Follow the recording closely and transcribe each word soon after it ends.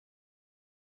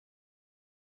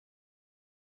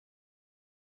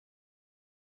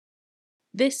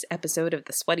This episode of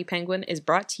The Sweaty Penguin is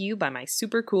brought to you by my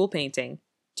super cool painting.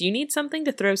 Do you need something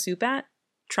to throw soup at?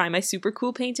 Try my super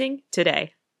cool painting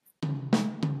today.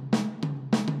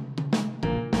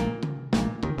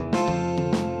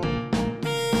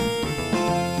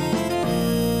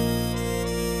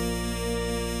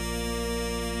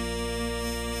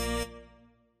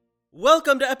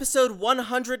 Welcome to episode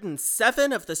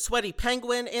 107 of The Sweaty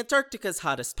Penguin, Antarctica's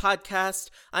hottest podcast.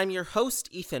 I'm your host,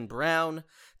 Ethan Brown.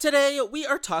 Today, we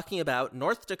are talking about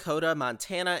North Dakota,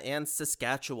 Montana, and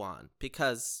Saskatchewan,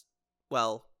 because,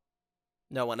 well,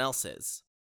 no one else is.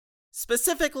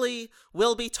 Specifically,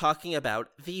 we'll be talking about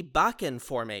the Bakken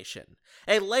Formation,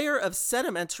 a layer of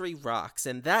sedimentary rocks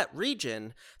in that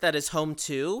region that is home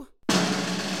to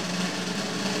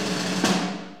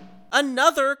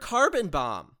another carbon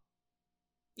bomb.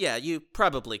 Yeah, you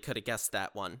probably could have guessed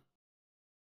that one.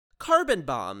 Carbon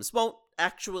bombs won't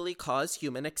actually cause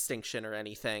human extinction or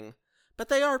anything, but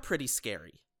they are pretty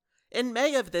scary. In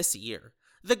May of this year,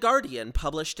 The Guardian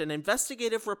published an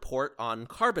investigative report on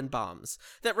carbon bombs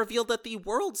that revealed that the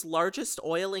world's largest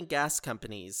oil and gas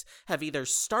companies have either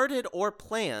started or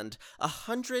planned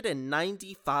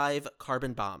 195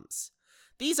 carbon bombs.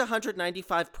 These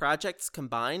 195 projects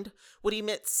combined would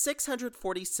emit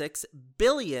 646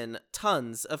 billion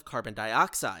tons of carbon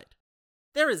dioxide.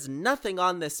 There is nothing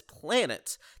on this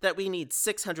planet that we need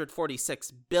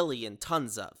 646 billion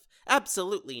tons of.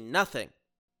 Absolutely nothing.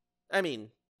 I mean,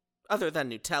 other than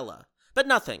Nutella. But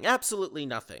nothing, absolutely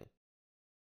nothing.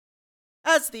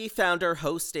 As the founder,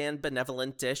 host, and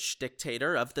benevolent dish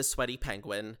dictator of The Sweaty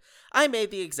Penguin, I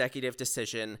made the executive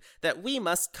decision that we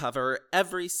must cover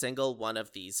every single one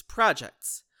of these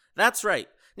projects. That's right,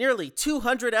 nearly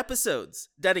 200 episodes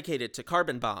dedicated to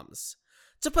carbon bombs.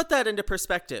 To put that into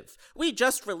perspective, we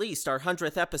just released our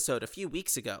 100th episode a few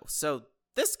weeks ago, so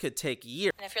this could take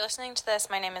years. And if you're listening to this,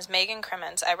 my name is Megan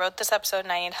Crimmins. I wrote this episode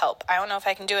and I need help. I don't know if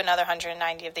I can do another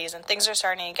 190 of these, and things are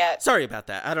starting to get... Sorry about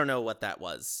that. I don't know what that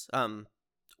was.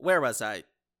 Where was I?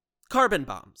 Carbon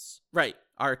bombs. Right.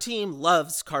 Our team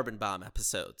loves carbon bomb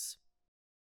episodes.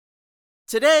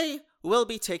 Today, we'll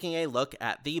be taking a look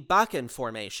at the Bakken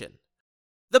Formation.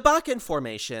 The Bakken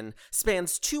Formation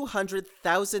spans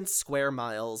 200,000 square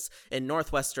miles in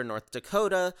northwestern North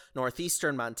Dakota,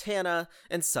 northeastern Montana,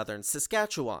 and southern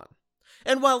Saskatchewan.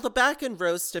 And while the Bakken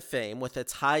rose to fame with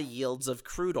its high yields of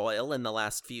crude oil in the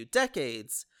last few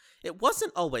decades, it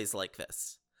wasn't always like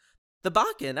this. The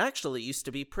Bakken actually used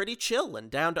to be pretty chill and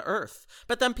down to earth,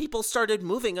 but then people started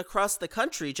moving across the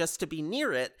country just to be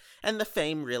near it, and the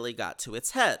fame really got to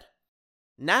its head.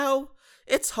 Now,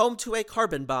 it's home to a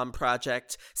carbon bomb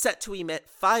project set to emit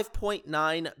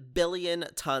 5.9 billion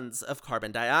tons of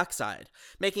carbon dioxide,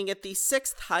 making it the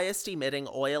sixth highest emitting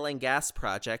oil and gas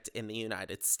project in the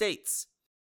United States.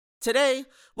 Today,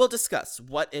 we'll discuss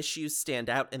what issues stand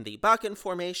out in the Bakken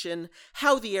Formation,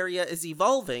 how the area is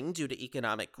evolving due to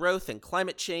economic growth and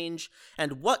climate change,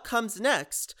 and what comes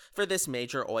next for this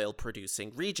major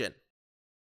oil-producing region.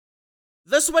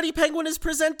 The Sweaty Penguin is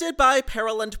presented by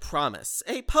Peril and Promise,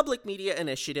 a public media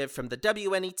initiative from the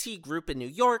WNET Group in New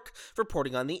York,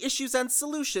 reporting on the issues and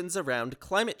solutions around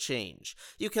climate change.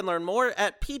 You can learn more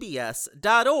at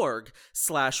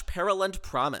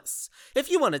pbs.org/perilandpromise.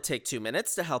 If you want to take 2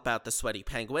 minutes to help out the Sweaty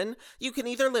Penguin, you can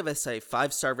either leave us a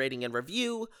 5-star rating and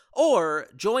review, or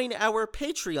join our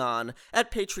Patreon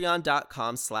at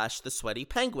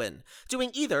patreon.com/thesweatypenguin. Doing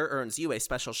either earns you a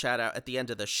special shout out at the end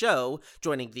of the show.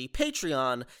 Joining the Patreon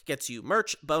gets you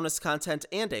merch, bonus content,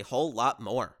 and a whole lot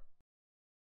more.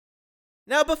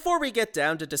 Now, before we get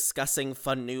down to discussing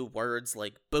fun new words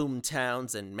like boom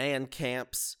towns and man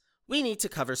camps, we need to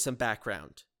cover some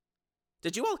background.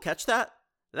 Did you all catch that?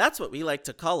 That's what we like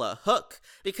to call a hook,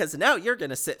 because now you're going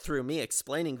to sit through me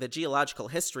explaining the geological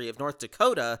history of North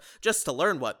Dakota just to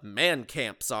learn what man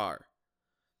camps are.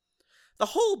 The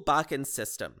whole Bakken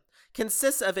system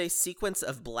consists of a sequence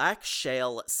of black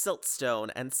shale, siltstone,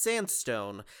 and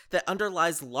sandstone that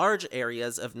underlies large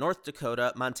areas of North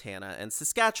Dakota, Montana, and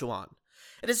Saskatchewan.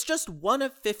 It is just one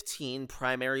of 15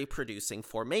 primary producing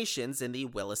formations in the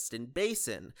Williston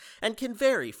Basin, and can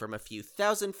vary from a few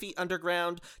thousand feet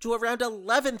underground to around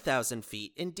 11,000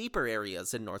 feet in deeper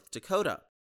areas in North Dakota.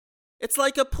 It's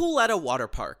like a pool at a water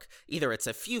park. Either it's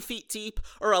a few feet deep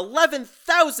or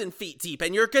 11,000 feet deep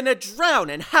and you're gonna drown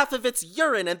in half of its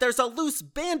urine and there's a loose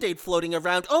band-aid floating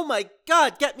around. Oh my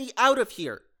god, get me out of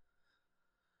here!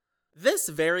 This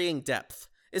varying depth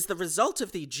is the result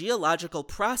of the geological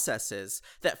processes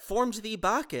that formed the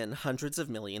Bakken hundreds of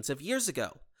millions of years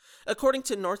ago. According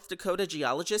to North Dakota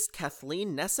geologist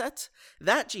Kathleen Nessett,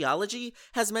 that geology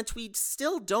has meant we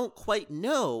still don't quite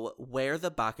know where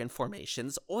the Bakken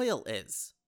Formation's oil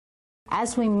is.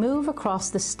 As we move across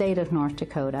the state of North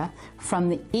Dakota from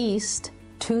the east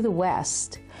to the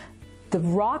west, the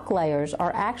rock layers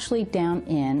are actually down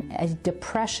in a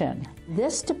depression.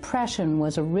 This depression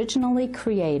was originally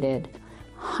created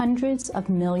hundreds of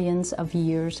millions of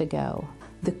years ago.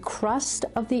 The crust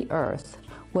of the earth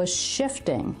was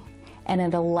shifting, and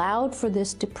it allowed for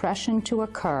this depression to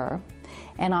occur.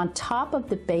 And on top of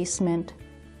the basement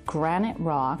granite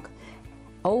rock,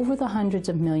 over the hundreds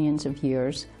of millions of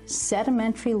years,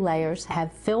 sedimentary layers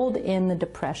have filled in the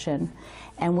depression,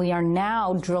 and we are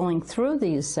now drilling through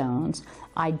these zones,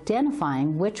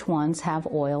 identifying which ones have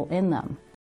oil in them.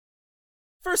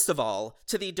 First of all,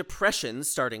 to the depression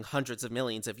starting hundreds of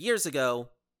millions of years ago,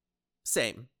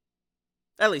 same.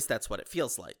 At least that's what it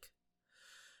feels like.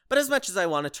 But as much as I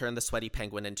want to turn the Sweaty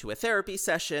Penguin into a therapy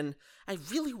session, I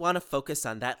really want to focus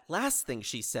on that last thing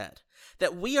she said,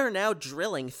 that we are now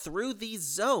drilling through these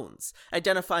zones,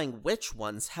 identifying which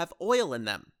ones have oil in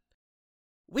them.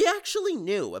 We actually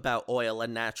knew about oil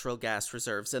and natural gas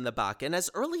reserves in the Bakken as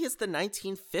early as the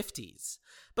 1950s,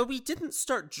 but we didn't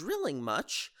start drilling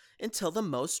much until the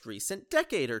most recent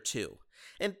decade or two.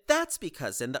 And that's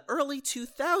because in the early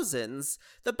 2000s,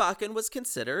 the Bakken was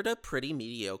considered a pretty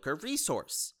mediocre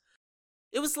resource.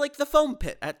 It was like the foam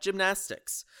pit at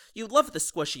gymnastics. You love the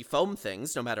squishy foam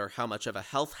things, no matter how much of a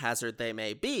health hazard they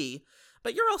may be,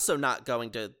 but you're also not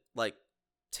going to,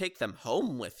 take them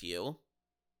home with you.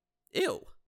 Ew.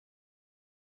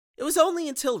 It was only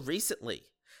until recently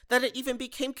that it even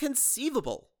became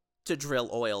conceivable to drill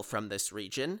oil from this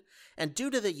region, and due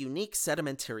to the unique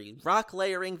sedimentary rock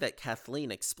layering that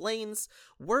Kathleen explains,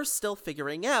 we're still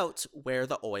figuring out where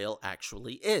the oil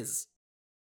actually is.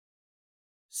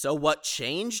 So what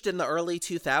changed in the early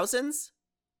 2000s?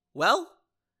 Well,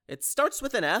 it starts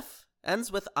with an F, ends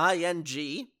with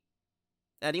ING.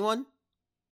 Anyone?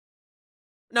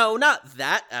 No, not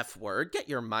that F word. Get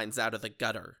your minds out of the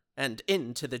gutter and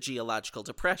into the geological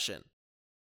depression.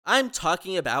 I'm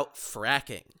talking about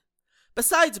fracking.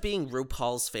 Besides being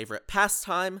RuPaul's favorite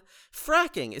pastime,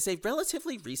 fracking is a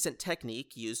relatively recent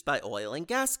technique used by oil and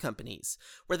gas companies,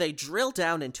 where they drill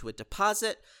down into a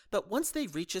deposit, but once they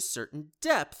reach a certain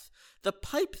depth, the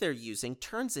pipe they're using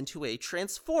turns into a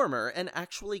transformer and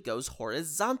actually goes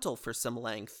horizontal for some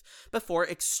length, before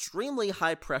extremely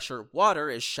high-pressure water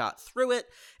is shot through it,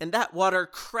 and that water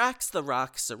cracks the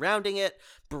rocks surrounding it,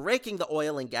 breaking the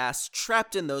oil and gas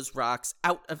trapped in those rocks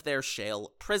out of their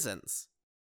shale prisons.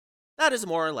 That is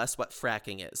more or less what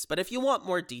fracking is, but if you want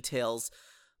more details,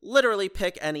 literally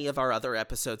pick any of our other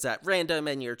episodes at random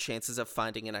and your chances of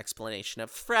finding an explanation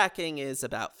of fracking is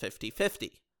about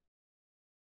 50-50.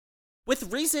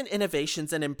 With recent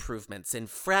innovations and improvements in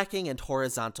fracking and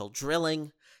horizontal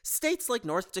drilling, states like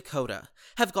North Dakota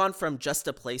have gone from just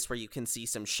a place where you can see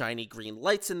some shiny green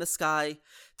lights in the sky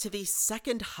to the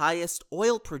second highest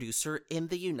oil producer in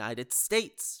the United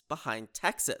States, behind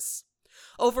Texas.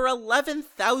 Over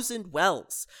 11,000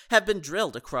 wells have been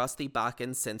drilled across the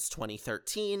Bakken since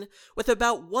 2013, with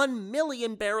about 1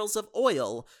 million barrels of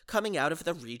oil coming out of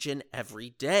the region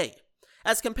every day,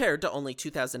 as compared to only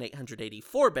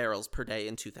 2,884 barrels per day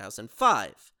in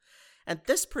 2005. And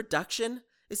this production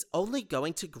is only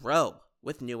going to grow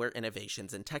with newer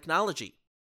innovations in technology.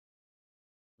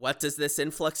 What does this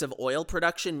influx of oil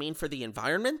production mean for the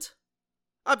environment?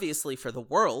 Obviously, for the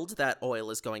world, that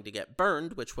oil is going to get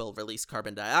burned, which will release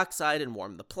carbon dioxide and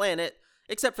warm the planet,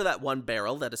 except for that one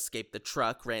barrel that escaped the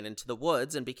truck, ran into the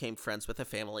woods, and became friends with a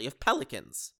family of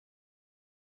pelicans.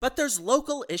 But there's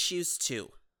local issues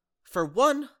too. For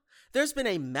one, there's been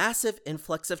a massive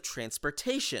influx of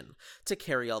transportation to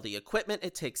carry all the equipment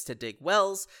it takes to dig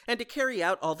wells and to carry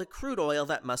out all the crude oil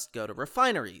that must go to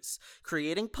refineries,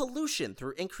 creating pollution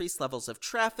through increased levels of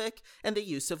traffic and the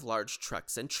use of large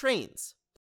trucks and trains.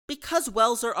 Because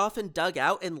wells are often dug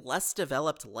out in less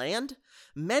developed land,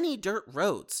 many dirt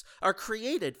roads are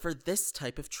created for this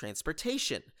type of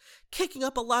transportation, kicking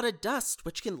up a lot of dust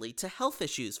which can lead to health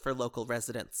issues for local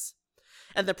residents.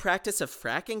 And the practice of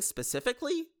fracking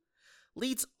specifically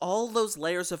leads all those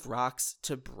layers of rocks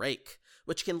to break,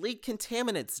 which can lead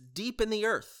contaminants deep in the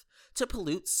earth to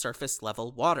pollute surface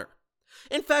level water.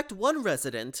 In fact, one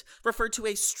resident referred to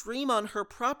a stream on her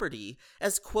property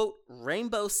as, quote,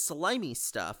 rainbow slimy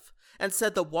stuff, and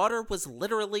said the water was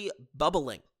literally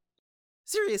bubbling.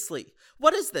 Seriously,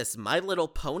 what is this, My Little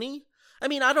Pony? I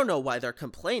mean, I don't know why they're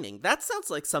complaining. That sounds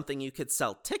like something you could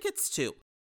sell tickets to.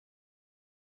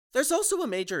 There's also a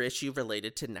major issue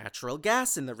related to natural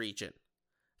gas in the region.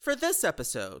 For this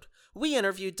episode, we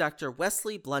interviewed Dr.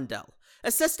 Wesley Blundell,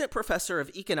 Assistant Professor of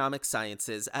Economic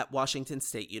Sciences at Washington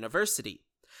State University.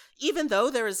 Even though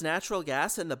there is natural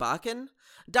gas in the Bakken,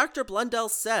 Dr. Blundell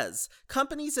says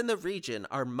companies in the region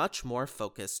are much more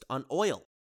focused on oil.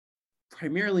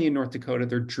 Primarily in North Dakota,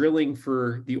 they're drilling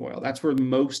for the oil. That's where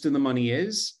most of the money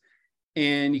is.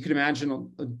 And you can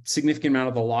imagine a significant amount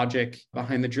of the logic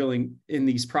behind the drilling in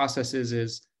these processes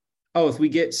is, oh, if we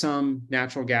get some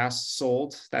natural gas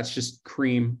sold, that's just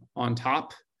cream on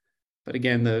top. But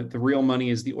again, the real money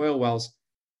is the oil wells.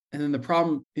 And then the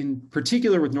problem in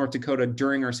particular with North Dakota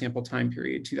during our sample time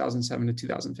period, 2007 to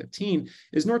 2015,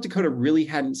 is North Dakota really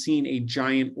hadn't seen a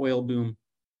giant oil boom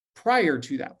prior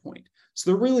to that point. So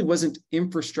there really wasn't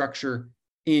infrastructure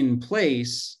in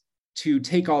place to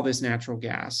take all this natural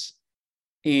gas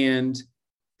and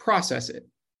process it.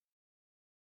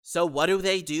 So what do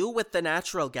they do with the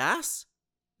natural gas?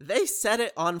 They set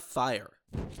it on fire.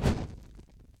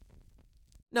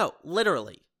 No,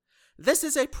 literally. This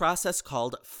is a process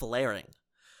called flaring.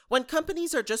 When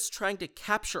companies are just trying to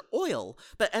capture oil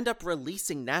but end up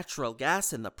releasing natural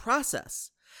gas in the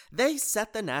process, they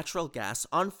set the natural gas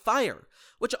on fire,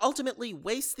 which ultimately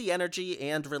wastes the energy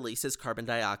and releases carbon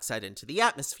dioxide into the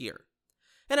atmosphere.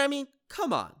 And I mean,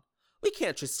 come on. We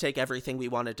can't just take everything we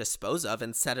want to dispose of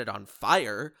and set it on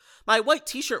fire. My white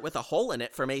t-shirt with a hole in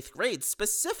it from 8th grade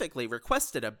specifically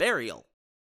requested a burial.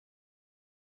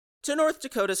 To North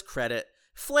Dakota's credit,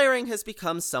 flaring has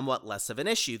become somewhat less of an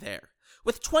issue there,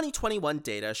 with 2021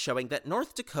 data showing that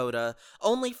North Dakota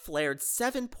only flared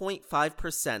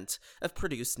 7.5% of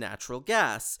produced natural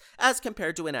gas, as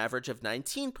compared to an average of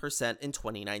 19% in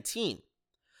 2019.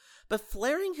 But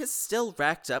flaring has still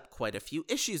racked up quite a few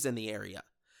issues in the area.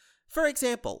 For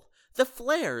example, the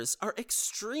flares are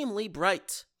extremely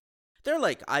bright. They're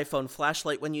like iPhone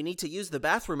flashlight when you need to use the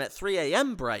bathroom at 3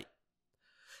 a.m. bright.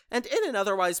 And in an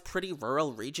otherwise pretty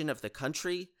rural region of the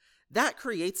country, that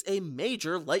creates a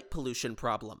major light pollution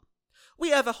problem.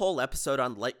 We have a whole episode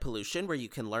on light pollution where you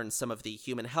can learn some of the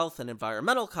human health and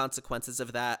environmental consequences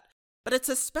of that, but it's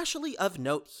especially of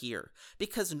note here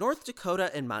because North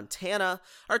Dakota and Montana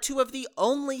are two of the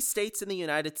only states in the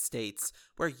United States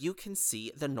where you can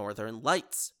see the northern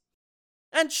lights.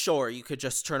 And sure, you could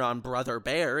just turn on Brother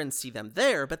Bear and see them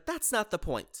there, but that's not the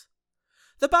point.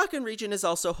 The Bakken region is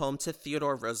also home to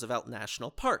Theodore Roosevelt National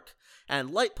Park,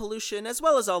 and light pollution, as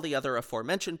well as all the other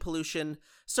aforementioned pollution,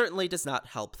 certainly does not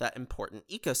help that important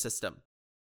ecosystem.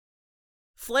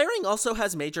 Flaring also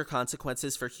has major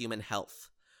consequences for human health.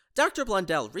 Dr.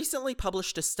 Blundell recently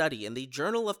published a study in the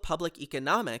Journal of Public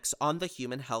Economics on the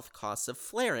human health costs of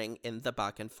flaring in the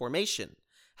Bakken Formation.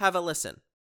 Have a listen.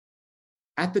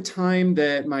 At the time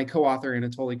that my co-author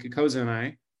Anatoly Kokoza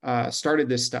and I started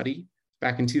this study,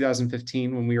 back in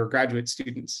 2015 when we were graduate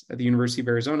students at the University of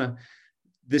Arizona,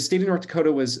 the state of North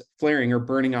Dakota was flaring or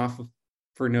burning off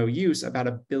for no use about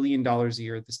 $1 billion a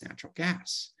year of this natural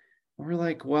gas. And we're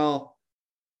like, well,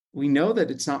 we know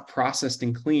that it's not processed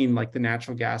and clean like the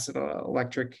natural gas at an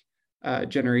electric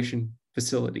generation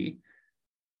facility.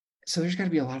 So there's got to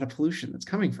be a lot of pollution that's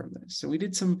coming from this. So we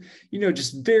did some,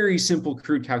 just very simple,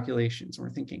 crude calculations. And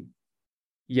we're thinking,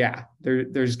 yeah,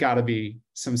 there's got to be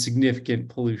some significant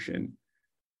pollution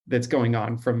that's going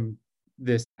on from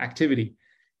this activity.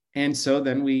 And so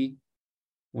then we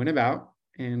went about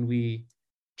and we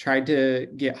tried to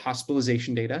get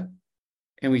hospitalization data,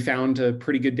 and we found a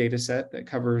pretty good data set that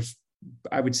covers,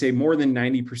 I would say, more than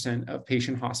 90% of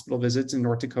patient hospital visits in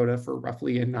North Dakota for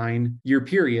roughly a 9-year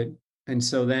period. And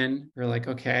so then we're like,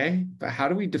 okay, but how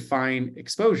do we define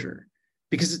exposure?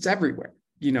 Because it's everywhere.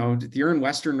 If you're in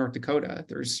Western North Dakota,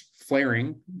 there's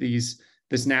flaring,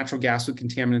 this natural gas with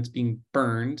contaminants being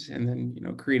burned and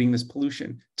then, creating this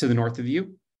pollution to the north of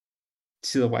you,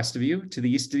 to the west of you, to the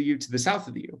east of you, to the south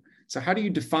of you. So how do you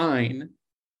define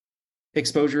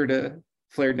exposure to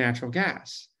flared natural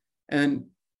gas? And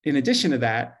in addition to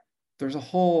that, there's a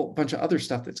whole bunch of other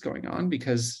stuff that's going on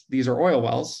because these are oil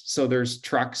wells. So there's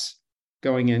trucks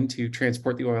going in to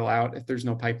transport the oil out if there's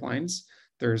no pipelines.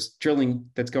 There's drilling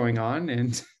that's going on,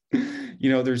 and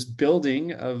there's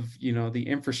building of the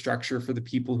infrastructure for the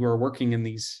people who are working in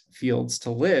these fields to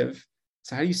live.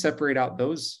 So how do you separate out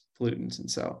those pollutants? And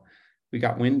so we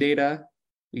got wind data.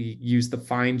 We used the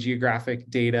fine geographic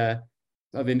data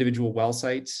of individual well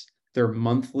sites, their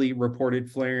monthly reported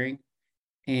flaring,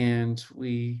 and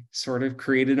we sort of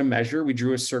created a measure. We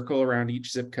drew a circle around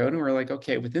each zip code, and we're like,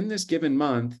 okay, within this given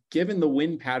month, given the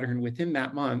wind pattern within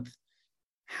that month,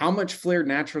 how much flared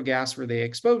natural gas were they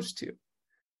exposed to?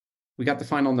 We got the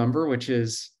final number, which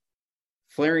is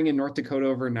flaring in North Dakota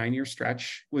over a 9-year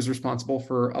stretch was responsible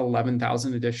for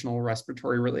 11,000 additional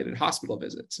respiratory-related hospital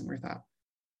visits. And we thought,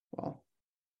 Well,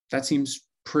 that seems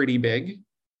pretty big.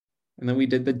 And then we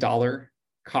did the dollar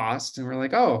cost, and we're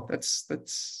like, oh, this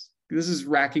is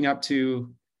racking up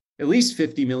to at least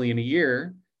 50 million a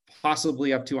year,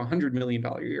 possibly up to $100 million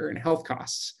a year in health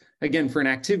costs. Again, for an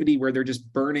activity where they're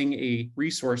just burning a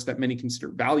resource that many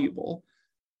consider valuable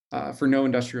for no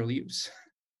industrial use.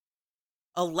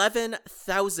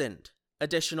 11,000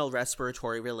 additional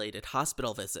respiratory-related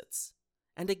hospital visits.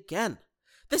 And again,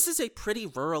 this is a pretty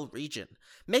rural region,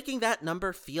 making that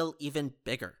number feel even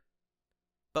bigger.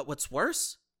 But what's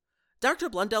worse? Dr.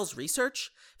 Blundell's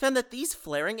research found that these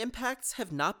flaring impacts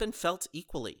have not been felt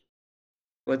equally.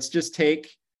 Let's just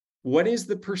take what is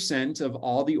the percent of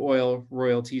all the oil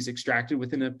royalties extracted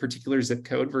within a particular zip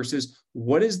code versus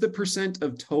what is the percent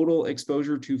of total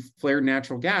exposure to flared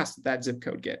natural gas that zip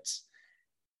code gets.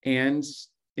 And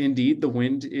indeed, the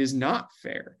wind is not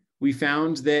fair. We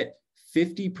found that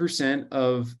 50%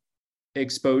 of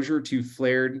exposure to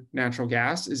flared natural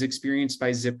gas is experienced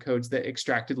by zip codes that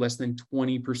extracted less than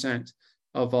 20%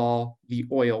 of all the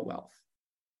oil wealth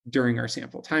during our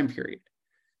sample time period.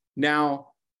 Now,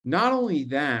 not only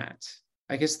that,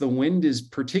 I guess the wind is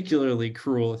particularly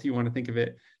cruel if you want to think of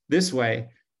it this way.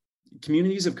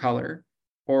 Communities of color,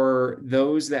 or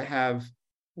those that have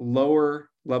lower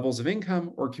levels of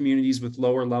income, or communities with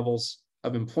lower levels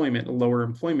of employment, a lower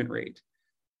employment rate,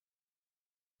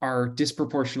 are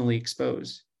disproportionately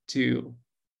exposed to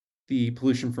the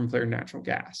pollution from flared natural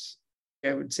gas.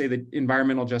 I would say the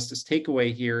environmental justice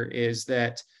takeaway here is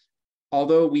that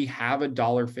although we have a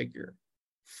dollar figure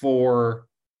for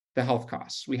the health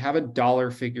costs, we have a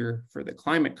dollar figure for the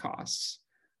climate costs,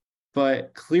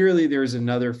 but clearly there's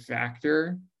another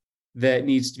factor that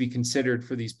needs to be considered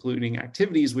for these polluting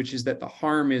activities, which is that the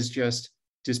harm is just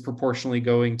disproportionately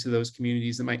going to those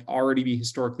communities that might already be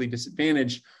historically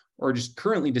disadvantaged or just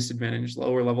currently disadvantaged,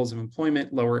 lower levels of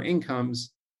employment, lower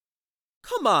incomes.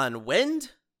 Come on,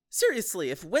 Wind! Seriously,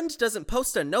 if Wind doesn't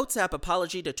post a Notes app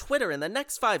apology to Twitter in the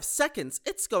next 5 seconds,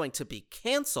 it's going to be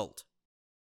cancelled.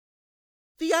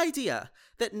 The idea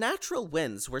that natural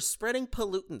winds were spreading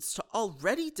pollutants to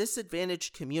already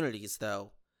disadvantaged communities,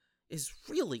 though, is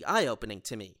really eye-opening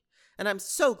to me, and I'm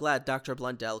so glad Dr.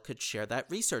 Blundell could share that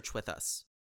research with us.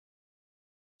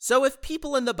 So if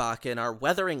people in the Bakken are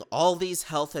weathering all these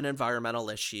health and environmental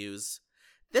issues,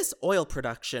 this oil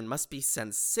production must be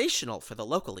sensational for the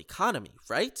local economy,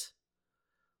 right?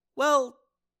 Well,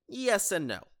 yes and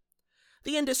no.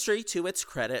 The industry, to its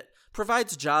credit,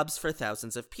 provides jobs for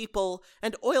thousands of people,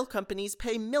 and oil companies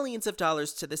pay millions of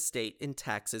dollars to the state in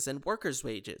taxes and workers'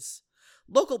 wages.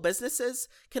 Local businesses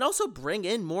can also bring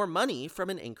in more money from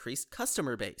an increased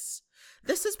customer base.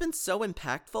 This has been so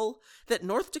impactful that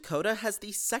North Dakota has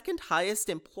the second highest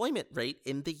employment rate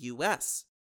in the U.S.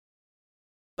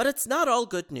 But it's not all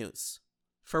good news.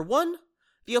 For one,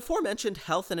 the aforementioned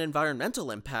health and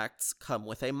environmental impacts come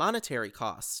with a monetary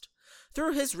cost.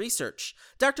 Through his research,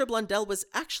 Dr. Blundell was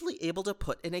actually able to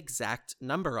put an exact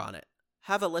number on it.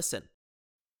 Have a listen.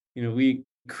 We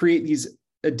create these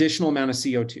additional amount of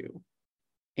CO2,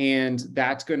 and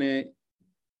that's going to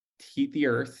heat the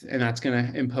earth, and that's going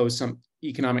to impose some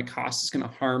economic costs. It's going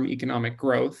to harm economic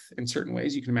growth in certain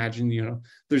ways. You can imagine,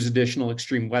 there's additional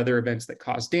extreme weather events that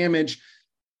cause damage,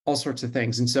 all sorts of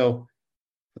things. And so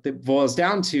what it boils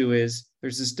down to is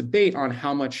there's this debate on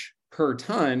how much per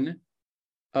ton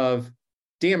of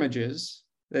damages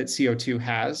that CO2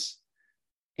 has,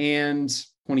 and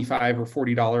 $25 or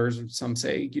 $40, or some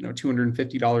say,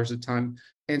 $250 a ton.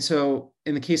 And so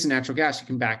in the case of natural gas, you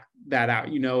can back that out.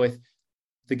 If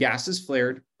the gas is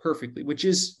flared perfectly, which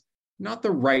is not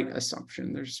the right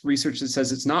assumption. There's research that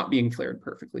says it's not being flared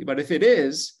perfectly. But if it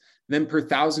is, then per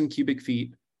 1,000 cubic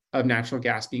feet of natural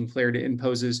gas being flared, it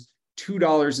imposes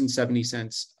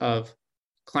 $2.70 of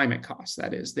climate costs.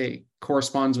 That is, they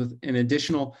corresponds with an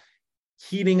additional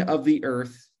heating of the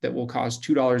earth that will cause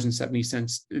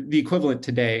 $2.70, the equivalent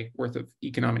today worth of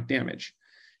economic damage.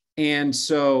 And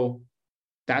so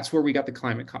that's where we got the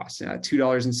climate costs.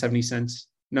 $2.70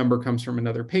 number comes from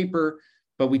another paper,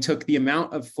 but we took the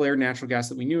amount of flared natural gas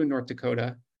that we knew in North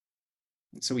Dakota.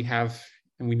 So we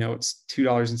know it's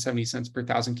 $2.70 per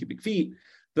 1,000 cubic feet.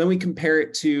 Then we compare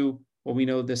it to what we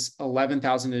know, this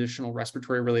 11,000 additional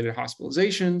respiratory related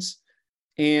hospitalizations.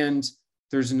 And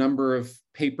there's a number of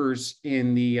papers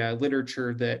in the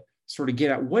literature that sort of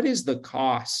get at what is the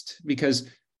cost, because,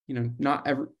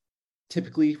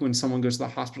 typically when someone goes to the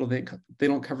hospital, they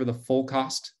don't cover the full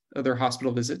cost of their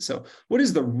hospital visit. So what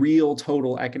is the real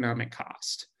total economic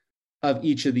cost of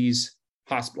each of these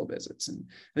hospital visits. And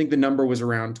I think the number was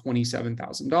around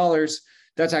 $27,000.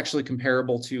 That's actually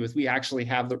comparable to if we actually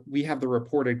have the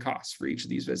reported costs for each of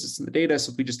these visits in the data.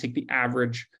 So if we just take the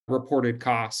average reported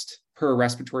cost per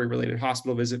respiratory related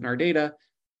hospital visit in our data,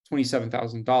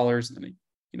 $27,000, and then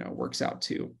it works out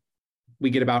to, we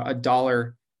get about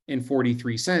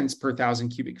 $1.43 per 1,000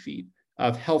 cubic feet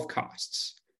of health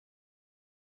costs.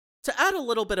 To add a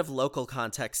little bit of local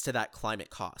context to that climate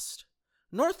cost,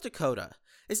 North Dakota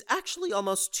is actually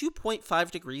almost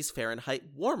 2.5 degrees Fahrenheit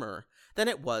warmer than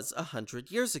it was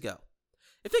 100 years ago.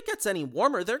 If it gets any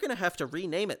warmer, they're going to have to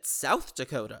rename it South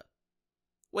Dakota.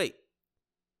 Wait,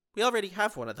 we already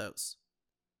have one of those.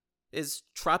 Is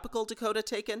Tropical Dakota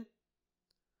taken?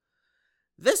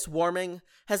 This warming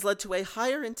has led to a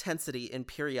higher intensity in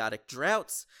periodic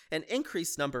droughts, an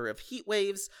increased number of heat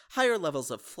waves, higher levels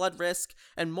of flood risk,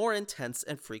 and more intense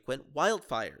and frequent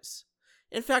wildfires.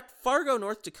 In fact, Fargo,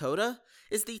 North Dakota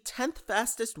is the 10th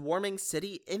fastest warming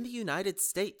city in the United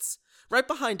States, right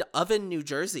behind Oven, New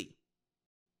Jersey.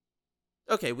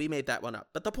 Okay, we made that one up,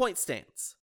 but the point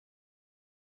stands.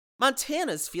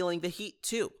 Montana's feeling the heat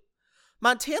too.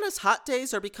 Montana's hot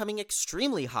days are becoming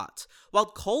extremely hot, while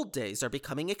cold days are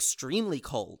becoming extremely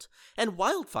cold, and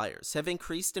wildfires have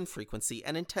increased in frequency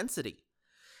and intensity.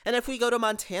 And if we go to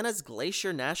Montana's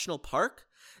Glacier National Park,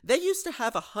 they used to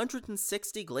have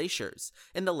 160 glaciers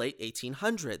in the late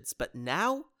 1800s, but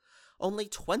now only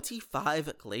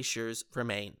 25 glaciers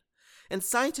remain, and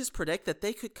scientists predict that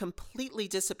they could completely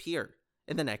disappear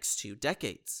in the next 2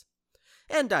 decades.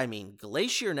 And I mean,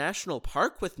 Glacier National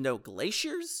Park with no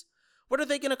glaciers? What are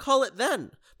they going to call it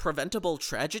then? Preventable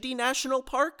Tragedy National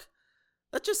Park?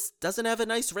 That just doesn't have a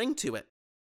nice ring to it.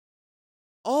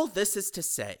 All this is to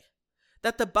say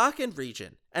that the Bakken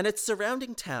region and its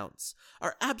surrounding towns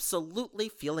are absolutely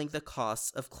feeling the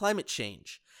costs of climate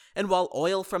change. And while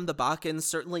oil from the Bakken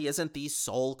certainly isn't the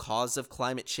sole cause of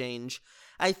climate change,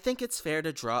 I think it's fair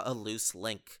to draw a loose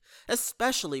link,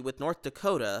 especially with North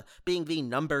Dakota being the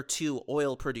number 2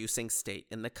 oil-producing state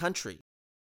in the country.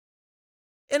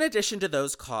 In addition to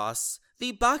those costs,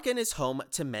 the Bakken is home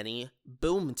to many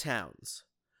boom towns.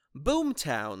 Boom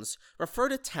towns refer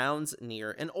to towns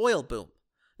near an oil boom,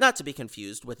 not to be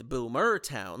confused with boomer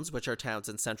towns, which are towns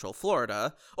in Central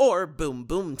Florida, or boom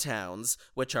boom towns,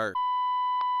 which are...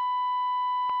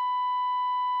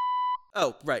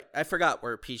 Oh, right, I forgot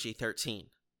we're PG-13.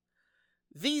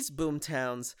 These boom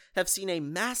towns have seen a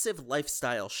massive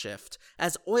lifestyle shift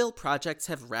as oil projects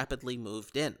have rapidly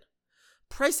moved in.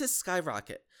 Prices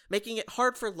skyrocket, making it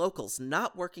hard for locals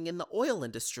not working in the oil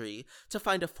industry to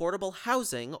find affordable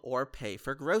housing or pay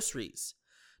for groceries.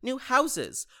 New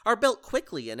houses are built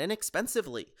quickly and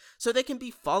inexpensively, so they can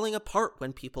be falling apart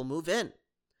when people move in.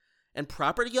 And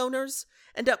property owners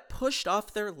end up pushed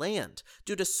off their land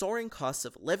due to soaring costs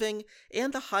of living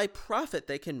and the high profit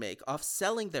they can make off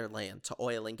selling their land to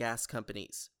oil and gas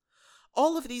companies.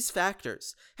 All of these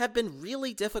factors have been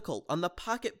really difficult on the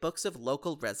pocketbooks of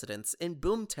local residents in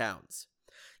boom towns.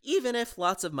 Even if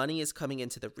lots of money is coming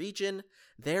into the region,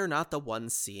 they're not the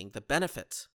ones seeing the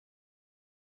benefit.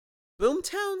 Boom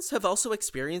towns have also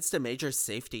experienced a major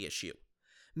safety issue.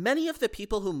 Many of the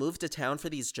people who move to town for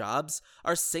these jobs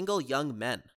are single young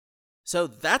men. So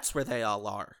that's where they all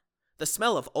are. The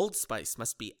smell of Old Spice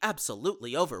must be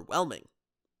absolutely overwhelming.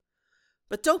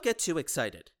 But don't get too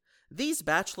excited. These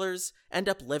bachelors end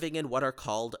up living in what are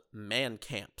called man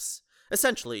camps,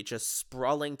 essentially just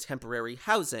sprawling temporary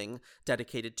housing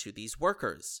dedicated to these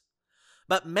workers.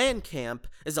 But man camp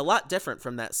is a lot different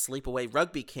from that sleepaway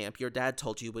rugby camp your dad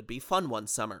told you would be fun one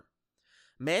summer.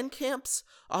 Man camps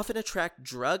often attract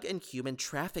drug and human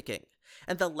trafficking,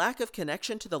 and the lack of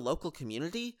connection to the local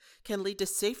community can lead to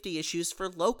safety issues for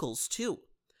locals too.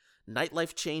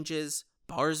 Nightlife changes,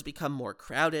 bars become more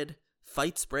crowded,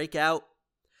 fights break out.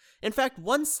 In fact,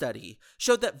 one study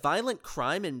showed that violent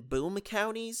crime in boom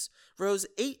counties rose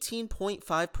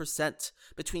 18.5%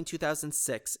 between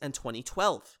 2006 and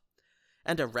 2012.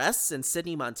 And arrests in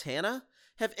Sidney, Montana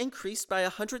have increased by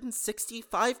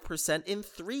 165% in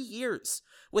 3 years,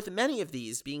 with many of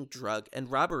these being drug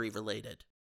and robbery related.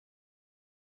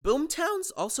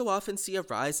 Boomtowns also often see a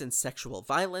rise in sexual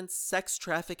violence, sex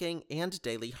trafficking, and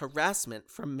daily harassment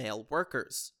from male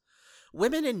workers.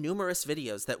 Women in numerous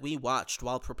videos that we watched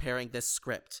while preparing this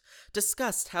script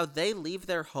discussed how they leave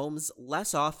their homes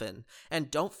less often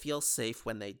and don't feel safe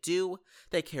when they do,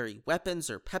 they carry weapons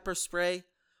or pepper spray,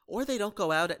 or they don't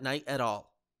go out at night at all.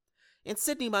 In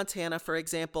Sidney, Montana, for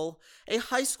example, a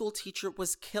high school teacher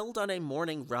was killed on a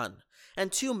morning run,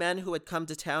 and 2 men who had come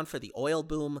to town for the oil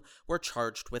boom were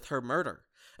charged with her murder,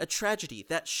 a tragedy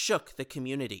that shook the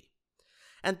community.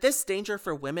 And this danger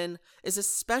for women is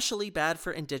especially bad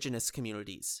for Indigenous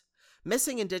communities.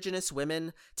 Missing Indigenous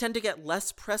women tend to get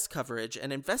less press coverage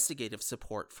and investigative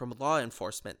support from law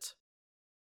enforcement.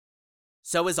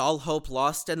 So is all hope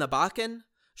lost in the Bakken?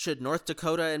 Should North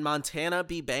Dakota and Montana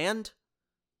be banned?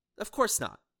 Of course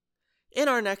not. In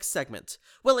our next segment,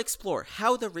 we'll explore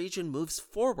how the region moves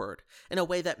forward in a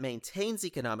way that maintains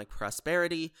economic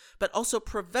prosperity, but also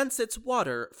prevents its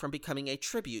water from becoming a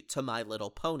tribute to My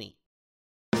Little Pony.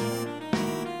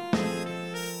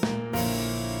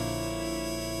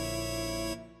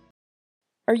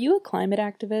 Are you a climate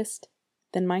activist?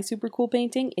 Then my super cool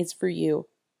painting is for you.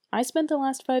 I spent the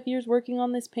last 5 years working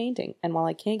on this painting, and while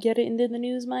I can't get it into the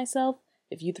news myself,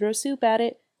 if you throw soup at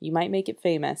it, you might make it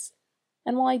famous.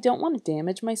 And while I don't want to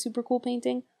damage my super cool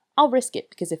painting, I'll risk it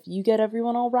because if you get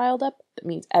everyone all riled up, that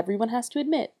means everyone has to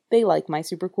admit they like my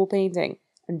super cool painting,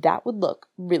 and that would look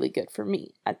really good for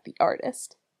me as the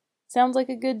artist. Sounds like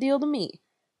a good deal to me.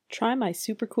 Try my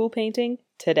super cool painting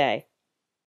today.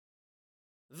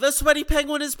 The Sweaty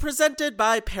Penguin is presented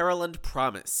by Pearland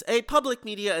Promise, a public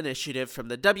media initiative from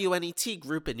the WNET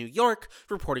Group in New York,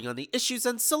 reporting on the issues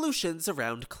and solutions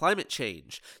around climate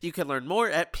change. You can learn more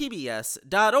at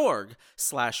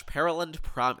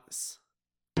pbs.org/PearlandPromise.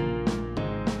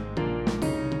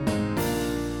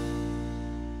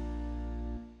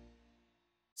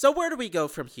 So where do we go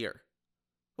from here?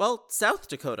 Well, South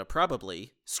Dakota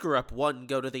probably. Screw up one,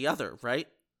 go to the other, right?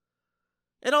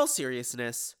 In all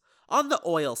seriousness, on the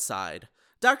oil side,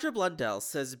 Dr. Blundell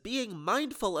says being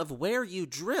mindful of where you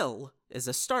drill is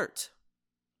a start.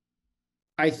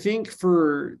 I think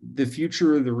for the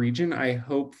future of the region, I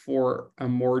hope for a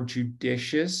more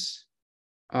judicious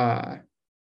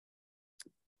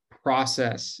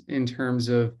process in terms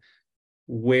of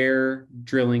where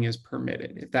drilling is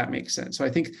permitted, if that makes sense. So I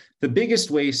think the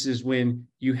biggest waste is when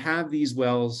you have these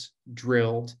wells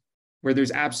drilled where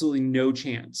there's absolutely no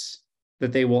chance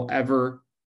that they will ever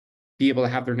be able to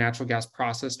have their natural gas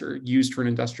processed or used for an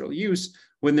industrial use,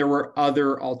 when there were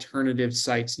other alternative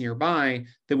sites nearby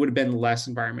that would have been less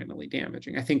environmentally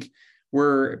damaging. I think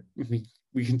we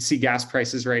can see gas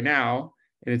prices right now,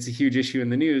 and it's a huge issue in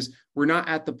the news. We're not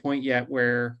at the point yet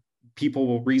where people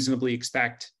will reasonably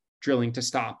expect drilling to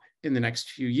stop in the next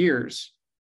few years.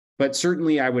 But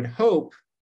certainly I would hope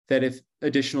that if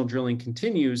additional drilling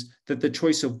continues, that the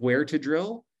choice of where to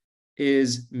drill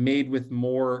is made with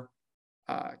more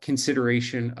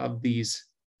consideration of these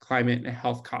climate and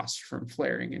health costs from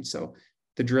flaring. And so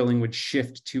the drilling would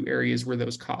shift to areas where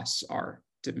those costs are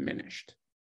diminished.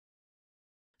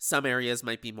 Some areas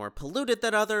might be more polluted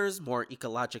than others, more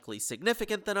ecologically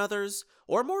significant than others,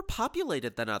 or more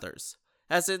populated than others,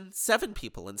 as in 7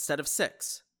 people instead of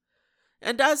 6.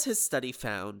 And as his study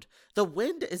found, the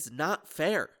wind is not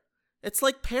fair. It's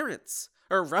like parents,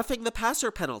 or roughing the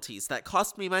passer penalties that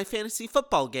cost me my fantasy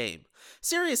football game.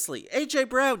 Seriously, A.J.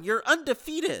 Brown, you're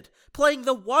undefeated, playing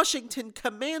the Washington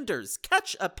Commanders.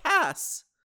 Catch a pass!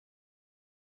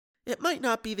 It might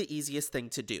not be the easiest thing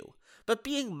to do, but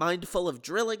being mindful of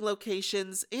drilling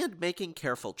locations and making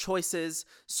careful choices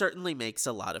certainly makes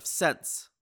a lot of sense.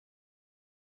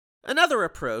 Another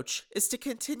approach is to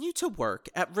continue to work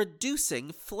at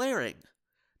reducing flaring.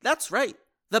 That's right,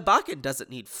 the Bakken doesn't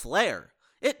need flare.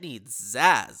 It needs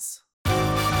zazz.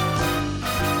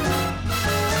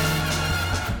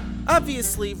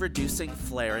 Obviously, reducing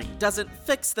flaring doesn't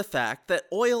fix the fact that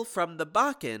oil from the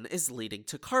Bakken is leading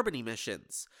to carbon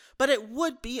emissions, but it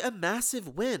would be a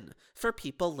massive win for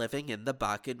people living in the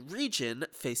Bakken region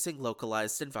facing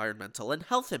localized environmental and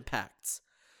health impacts.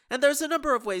 And there's a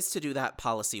number of ways to do that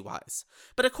policy-wise.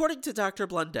 But according to Dr.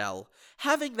 Blundell,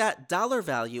 having that dollar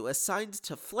value assigned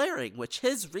to flaring, which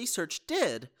his research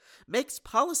did, makes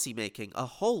policymaking a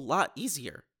whole lot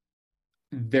easier.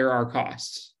 There are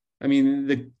costs. I mean,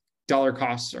 the dollar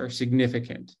costs are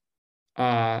significant.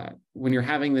 When you're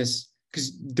having this,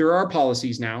 because there are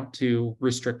policies now to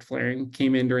restrict flaring,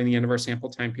 came in during the end of our sample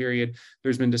time period.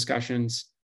 There's been discussions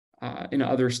in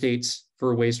other states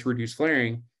for ways to reduce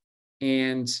flaring.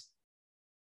 And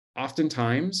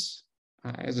oftentimes,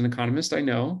 as an economist, I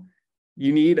know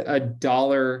you need a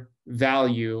dollar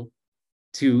value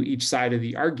to each side of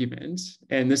the argument.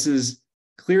 And this is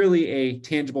clearly a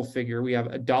tangible figure. We have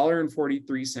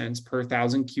 $1.43 per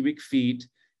 1,000 cubic feet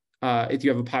if you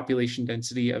have a population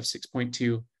density of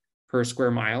 6.2 per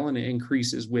square mile, and it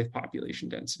increases with population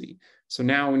density. So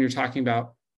now when you're talking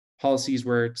about policies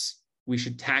where we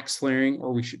should tax flaring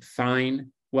or we should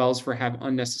fine wells for have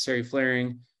unnecessary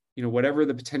flaring, whatever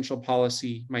the potential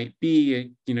policy might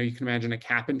be, you can imagine a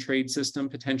cap and trade system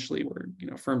potentially where,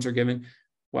 firms are given,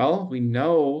 well, we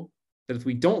know that if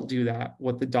we don't do that,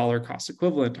 what the dollar cost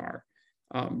equivalent are.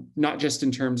 not just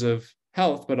in terms of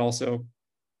health, but also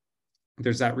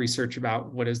there's that research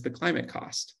about what is the climate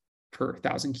cost per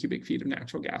 1,000 cubic feet of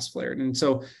natural gas flared. And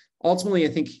so ultimately, I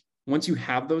think once you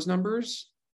have those numbers,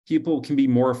 people can be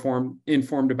more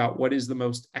informed about what is the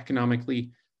most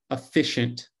economically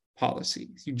efficient policy.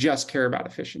 You just care about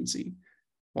efficiency.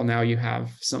 Well, now you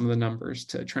have some of the numbers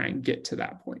to try and get to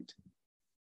that point.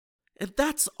 And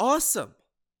that's awesome.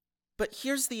 But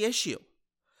here's the issue.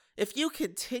 If you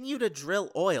continue to drill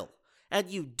oil and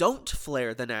you don't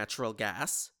flare the natural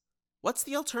gas, what's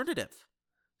the alternative?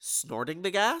 Snorting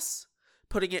the gas?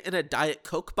 Putting it in a Diet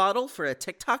Coke bottle for a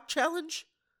TikTok challenge?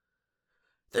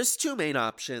 There's two main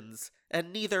options,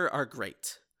 and neither are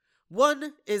great.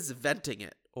 One is venting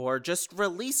it, or just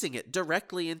releasing it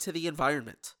directly into the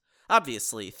environment.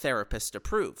 Obviously, therapist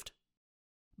approved.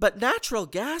 But natural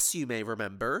gas, you may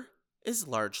remember, is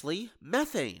largely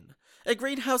methane, a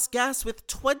greenhouse gas with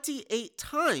 28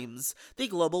 times the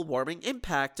global warming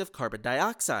impact of carbon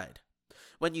dioxide.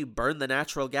 When you burn the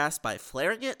natural gas by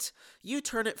flaring it, you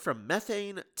turn it from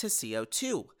methane to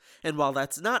CO2. And while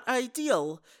that's not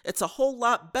ideal, it's a whole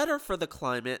lot better for the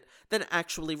climate than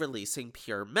actually releasing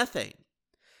pure methane.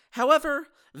 However,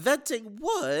 venting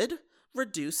would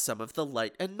reduce some of the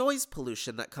light and noise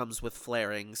pollution that comes with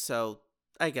flaring, so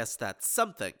I guess that's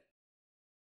something.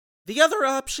 The other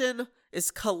option is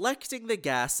collecting the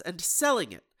gas and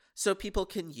selling it so people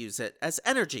can use it as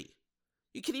energy.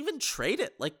 You can even trade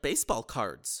it like baseball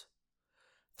cards.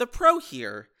 The pro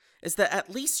here is that at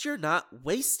least you're not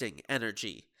wasting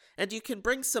energy, and you can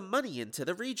bring some money into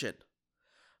the region.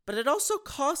 But it also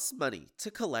costs money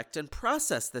to collect and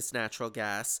process this natural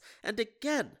gas, and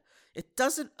again, it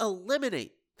doesn't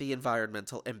eliminate the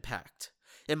environmental impact.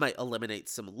 It might eliminate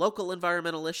some local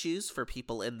environmental issues for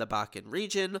people in the Bakken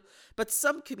region, but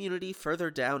some community further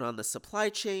down on the supply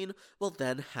chain will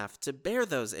then have to bear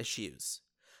those issues.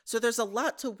 So there's a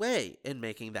lot to weigh in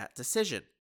making that decision.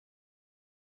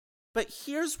 But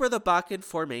here's where the Bakken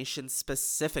Formation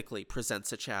specifically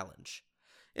presents a challenge.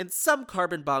 In some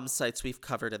carbon bomb sites we've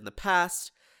covered in the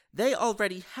past, they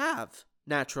already have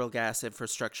natural gas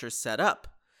infrastructure set up.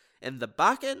 In the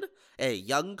Bakken, a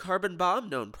young carbon bomb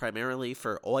known primarily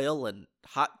for oil and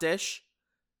hot dish,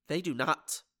 they do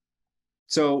not.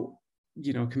 So,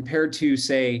 compared to,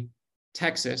 say,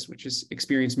 Texas, which has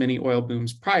experienced many oil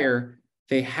booms prior,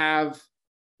 they have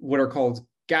what are called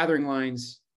gathering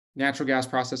lines, natural gas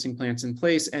processing plants in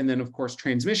place, and then, of course,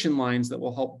 transmission lines that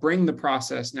will help bring the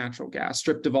processed natural gas,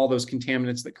 stripped of all those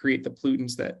contaminants that create the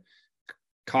pollutants that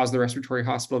cause the respiratory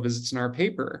hospital visits in our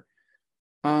paper.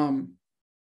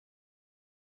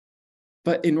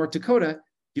 But in North Dakota,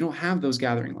 you don't have those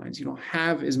gathering lines. You don't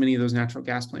have as many of those natural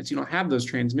gas plants. You don't have those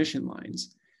transmission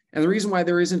lines. And the reason why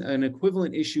there isn't an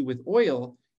equivalent issue with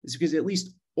oil is because at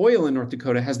least oil in North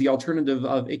Dakota has the alternative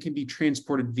of it can be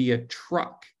transported via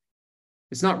truck.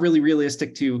 It's not really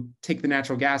realistic to take the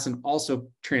natural gas and also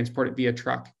transport it via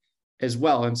truck as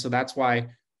well. And so that's why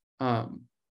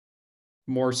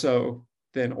more so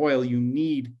than oil, you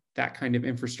need that kind of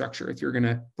infrastructure if you're going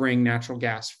to bring natural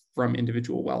gas from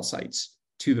individual well sites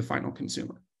to the final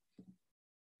consumer.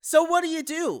 So what do you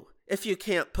do if you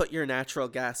can't put your natural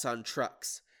gas on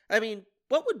trucks? I mean,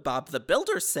 what would Bob the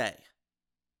Builder say?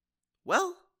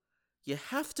 Well, you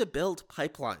have to build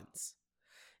pipelines.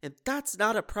 And that's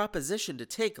not a proposition to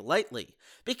take lightly,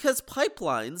 because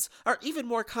pipelines are even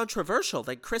more controversial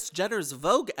than Kris Jenner's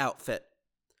Vogue outfit.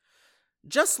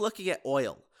 Just looking at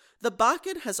oil, the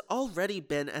Bakken has already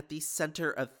been at the center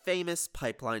of famous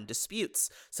pipeline disputes,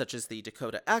 such as the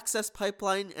Dakota Access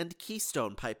Pipeline and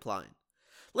Keystone Pipeline.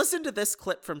 Listen to this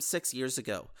clip from 6 years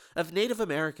ago of Native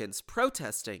Americans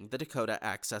protesting the Dakota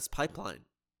Access Pipeline.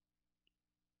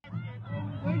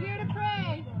 We're here to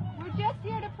pray. We're just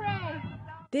here to pray.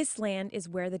 This land is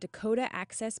where the Dakota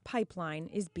Access Pipeline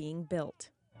is being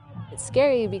built. It's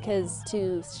scary because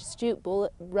to shoot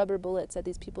rubber bullets at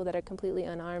these people that are completely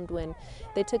unarmed when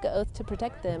they took an oath to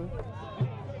protect them.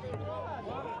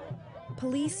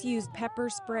 Police used pepper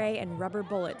spray and rubber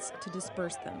bullets to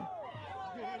disperse them.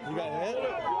 You got hit?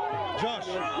 Josh!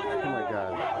 Oh my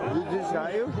God. Did this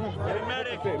guy you? Get a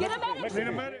medic! Get a medic! Need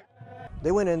a medic!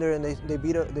 They went in there and they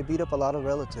beat up a lot of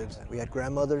relatives. We had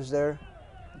grandmothers there.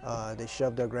 They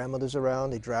shoved their grandmothers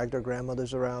around. They dragged their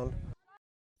grandmothers around.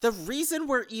 The reason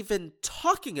we're even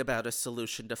talking about a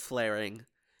solution to flaring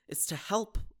is to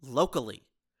help locally.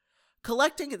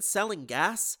 Collecting and selling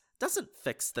gas doesn't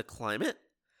fix the climate.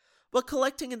 What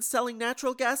collecting and selling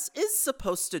natural gas is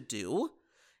supposed to do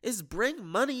is bring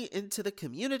money into the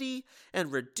community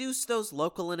and reduce those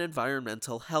local and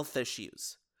environmental health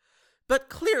issues. But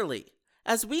clearly,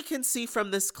 As we can see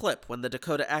from this clip, when the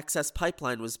Dakota Access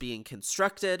Pipeline was being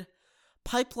constructed,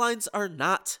 pipelines are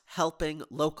not helping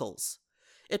locals.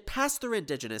 It passed through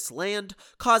indigenous land,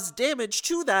 caused damage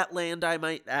to that land, I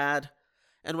might add,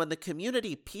 and when the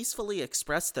community peacefully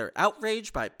expressed their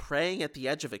outrage by praying at the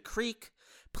edge of a creek,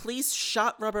 police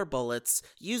shot rubber bullets,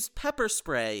 used pepper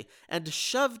spray, and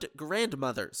shoved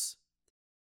grandmothers.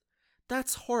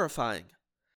 That's horrifying.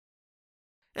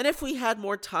 And if we had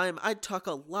more time, I'd talk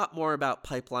a lot more about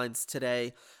pipelines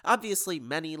today. Obviously,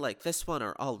 many like this one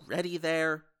are already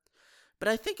there. But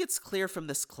I think it's clear from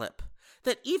this clip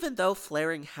that even though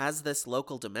flaring has this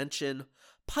local dimension,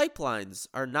 pipelines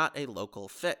are not a local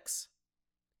fix.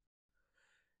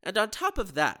 And on top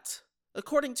of that,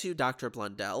 according to Dr.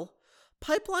 Blundell,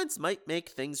 pipelines might make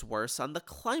things worse on the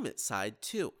climate side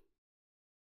too.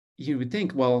 You would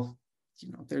think, well,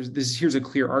 here's a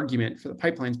clear argument for the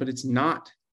pipelines, but it's not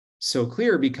so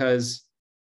clear, because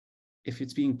if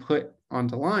it's being put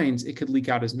onto lines, it could leak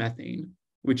out as methane,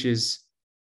 which is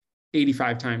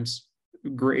 85 times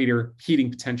greater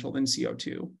heating potential than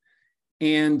CO2.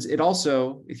 And it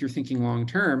also, if you're thinking long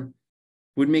term,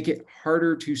 would make it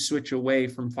harder to switch away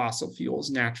from fossil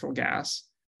fuels, natural gas,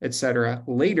 et cetera,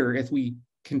 later if we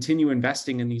continue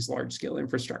investing in these large scale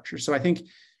infrastructure. So I think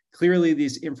clearly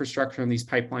these infrastructure and these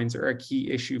pipelines are a key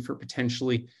issue for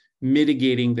potentially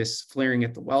mitigating this flaring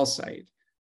at the well site.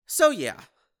 So yeah,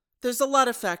 there's a lot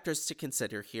of factors to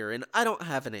consider here, and I don't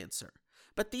have an answer.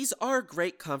 But these are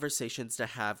great conversations to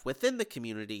have within the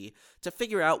community to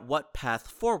figure out what path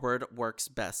forward works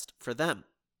best for them.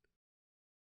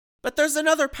 But there's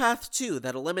another path too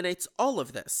that eliminates all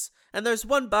of this, and there's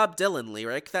one Bob Dylan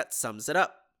lyric that sums it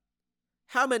up.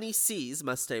 How many seas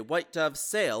must a white dove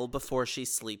sail before she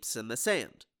sleeps in the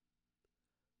sand?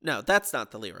 No, that's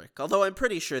not the lyric, although I'm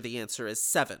pretty sure the answer is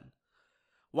 7.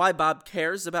 Why Bob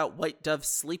cares about white dove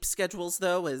sleep schedules,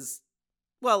 though, is,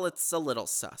 well, it's a little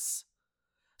sus.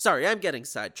 Sorry, I'm getting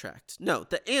sidetracked. No,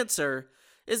 the answer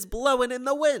is blowing in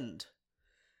the wind.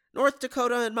 North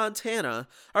Dakota and Montana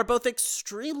are both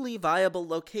extremely viable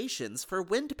locations for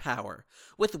wind power,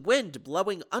 with wind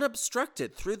blowing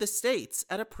unobstructed through the states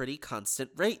at a pretty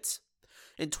constant rate.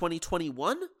 In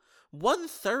 2021,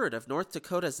 1/3 of North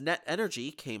Dakota's net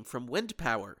energy came from wind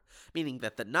power, meaning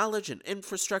that the knowledge and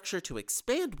infrastructure to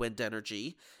expand wind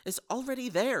energy is already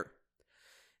there.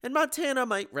 And Montana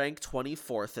might rank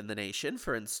 24th in the nation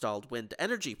for installed wind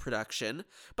energy production,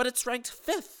 but it's ranked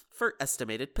 5th for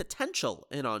estimated potential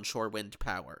in onshore wind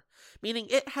power, meaning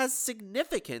it has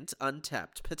significant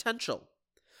untapped potential.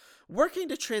 Working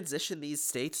to transition these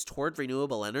states toward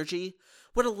renewable energy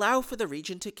would allow for the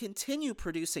region to continue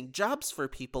producing jobs for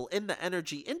people in the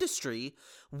energy industry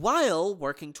while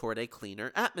working toward a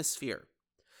cleaner atmosphere.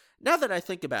 Now that I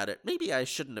think about it, maybe I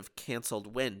shouldn't have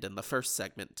canceled wind in the first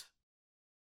segment.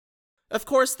 Of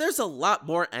course, there's a lot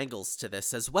more angles to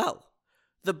this as well.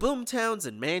 The boomtowns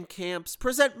and man camps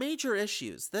present major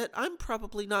issues that I'm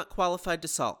probably not qualified to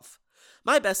solve.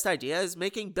 My best idea is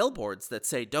making billboards that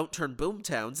say don't turn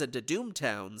boomtowns into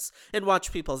doomtowns and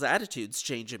watch people's attitudes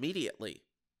change immediately.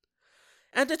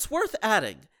 And it's worth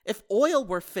adding, if oil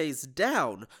were phased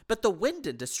down, but the wind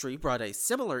industry brought a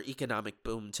similar economic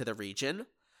boom to the region,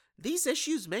 these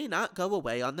issues may not go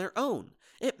away on their own.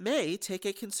 It may take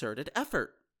a concerted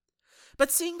effort. But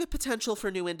seeing the potential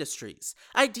for new industries,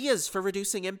 ideas for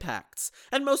reducing impacts,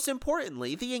 and most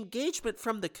importantly, the engagement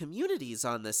from the communities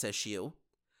on this issue,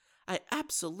 I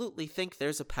absolutely think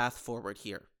there's a path forward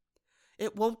here.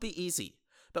 It won't be easy,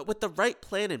 but with the right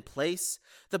plan in place,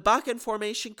 the Bakken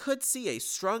Formation could see a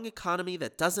strong economy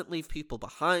that doesn't leave people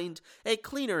behind, a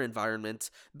cleaner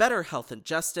environment, better health and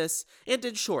justice, and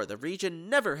ensure the region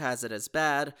never has it as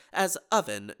bad as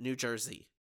Oven, New Jersey.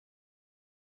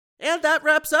 And that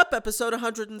wraps up episode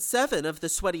 107 of The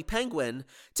Sweaty Penguin.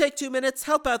 Take 2 minutes,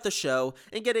 help out the show,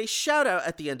 and get a shout out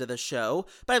at the end of the show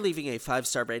by leaving a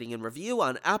 5-star rating and review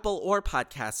on Apple or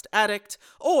Podcast Addict,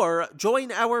 or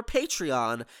join our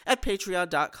Patreon at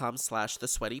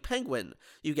patreon.com/thesweatypenguin.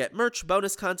 You get merch,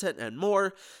 bonus content, and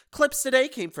more. Clips today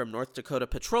came from North Dakota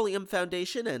Petroleum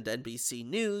Foundation and NBC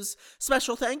News.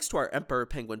 Special thanks to our Emperor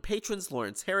Penguin patrons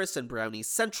Lawrence Harris and Brownie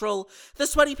Central. The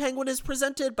Sweaty Penguin is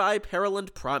presented by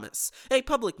Pearland Promise, a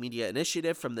public media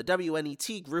initiative from the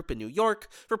WNET Group in New York,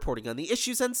 reporting on the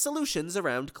issues and solutions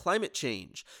around climate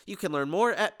change. You can learn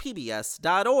more at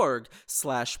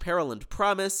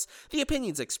pbs.org/PearlandPromise. The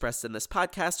opinions expressed in this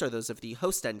podcast are those of the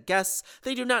host and guests.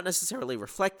 They do not necessarily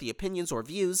reflect the opinions or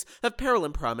views of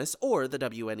Pearland Promise or the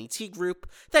WNET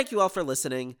Group. Thank you all for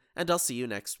listening, and I'll see you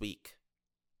next week.